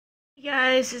Hey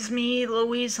guys, it's me,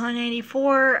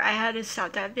 Louise184. I had to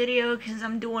stop that video because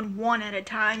I'm doing one at a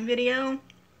time video.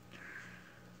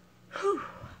 Whew.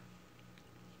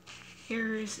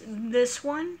 Here's this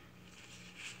one.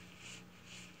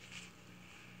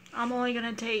 I'm only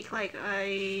gonna take like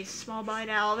a small bite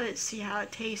out of it, see how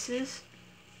it tastes.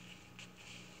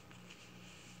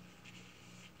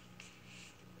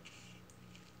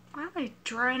 Why am I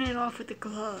drying it off with the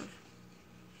glove?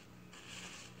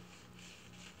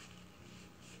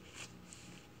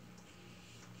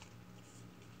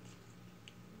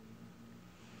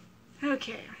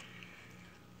 Okay.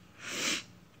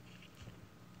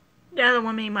 The other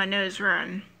one made my nose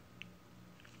run.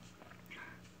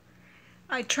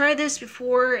 I tried this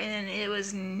before and it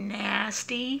was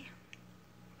nasty.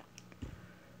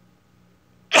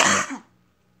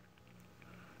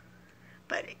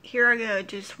 But here I go,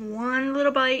 just one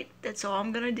little bite. That's all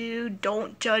I'm gonna do.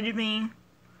 Don't judge me.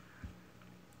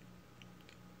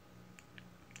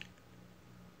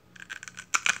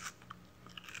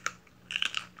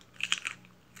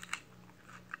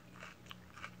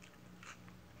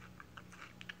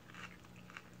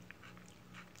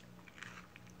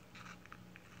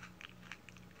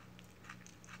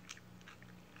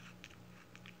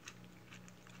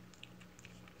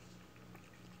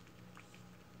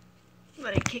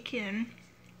 Let it kick in.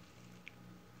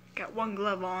 Got one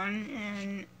glove on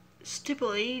and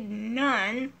stipulate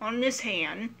none on this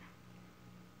hand.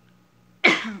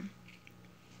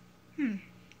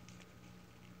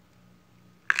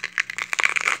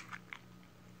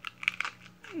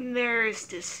 There's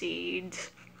the seeds.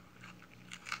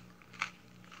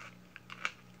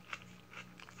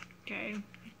 Okay,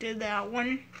 did that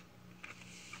one.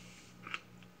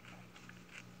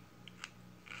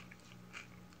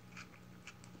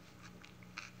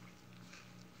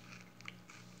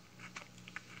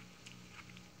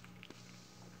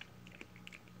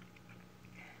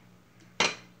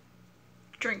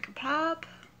 Drink a pop.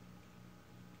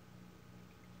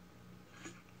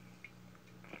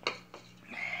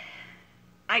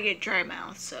 I get dry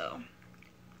mouth, so.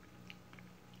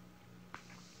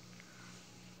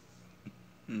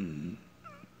 And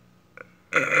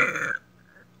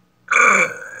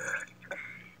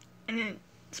then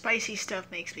spicy stuff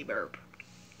makes me burp.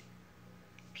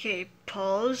 Okay,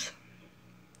 pause.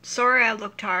 Sorry I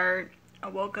look tired. I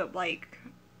woke up like,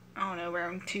 I don't know,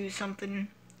 around 2 something.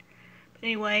 But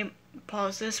anyway,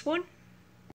 pause this one.